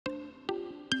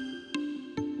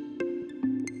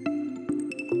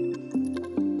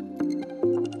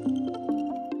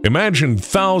Imagine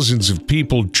thousands of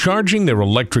people charging their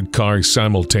electric cars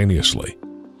simultaneously.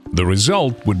 The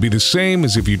result would be the same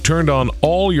as if you turned on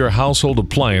all your household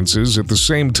appliances at the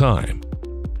same time.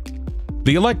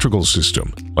 The electrical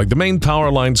system, like the main power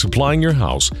line supplying your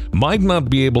house, might not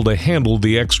be able to handle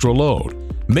the extra load,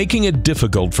 making it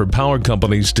difficult for power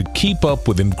companies to keep up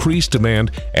with increased demand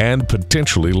and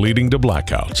potentially leading to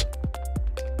blackouts.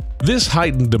 This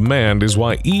heightened demand is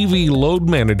why EV load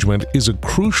management is a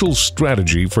crucial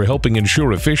strategy for helping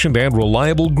ensure efficient and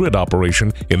reliable grid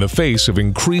operation in the face of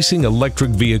increasing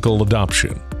electric vehicle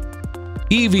adoption.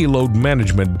 EV load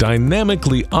management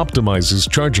dynamically optimizes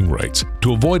charging rates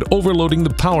to avoid overloading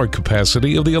the power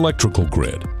capacity of the electrical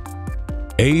grid.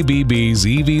 ABB's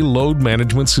EV load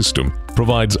management system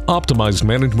provides optimized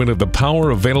management of the power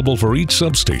available for each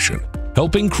substation,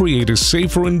 helping create a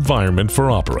safer environment for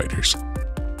operators.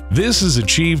 This is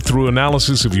achieved through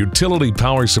analysis of utility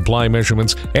power supply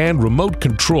measurements and remote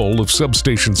control of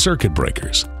substation circuit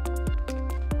breakers.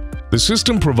 The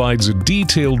system provides a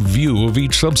detailed view of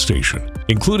each substation,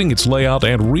 including its layout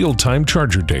and real-time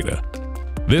charger data.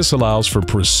 This allows for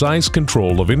precise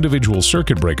control of individual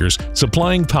circuit breakers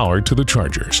supplying power to the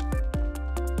chargers.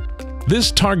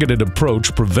 This targeted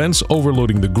approach prevents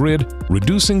overloading the grid,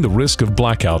 reducing the risk of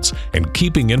blackouts, and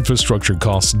keeping infrastructure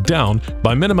costs down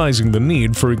by minimizing the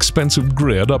need for expensive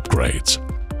grid upgrades.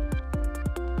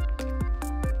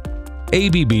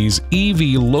 ABB's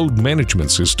EV load management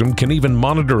system can even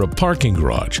monitor a parking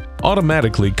garage,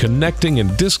 automatically connecting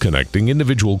and disconnecting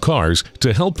individual cars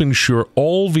to help ensure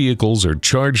all vehicles are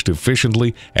charged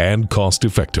efficiently and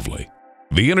cost-effectively.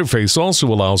 The interface also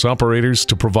allows operators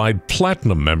to provide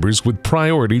Platinum members with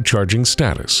priority charging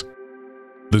status.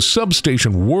 The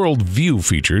Substation World View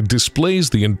feature displays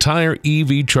the entire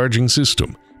EV charging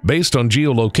system based on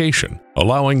geolocation,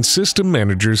 allowing system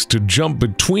managers to jump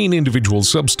between individual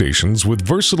substations with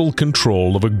versatile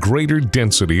control of a greater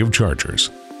density of chargers.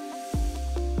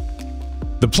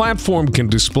 The platform can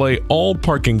display all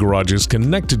parking garages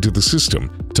connected to the system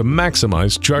to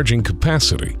maximize charging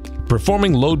capacity,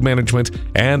 performing load management,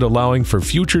 and allowing for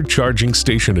future charging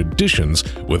station additions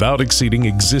without exceeding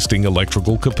existing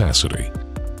electrical capacity.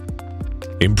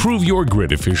 Improve your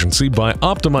grid efficiency by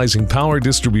optimizing power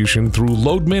distribution through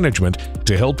load management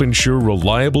to help ensure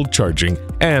reliable charging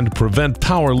and prevent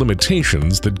power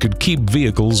limitations that could keep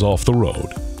vehicles off the road.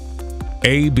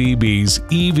 ABB's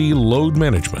EV load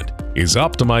management is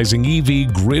optimizing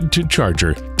EV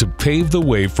grid-to-charger to pave the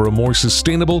way for a more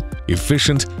sustainable,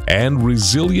 efficient, and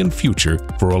resilient future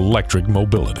for electric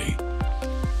mobility.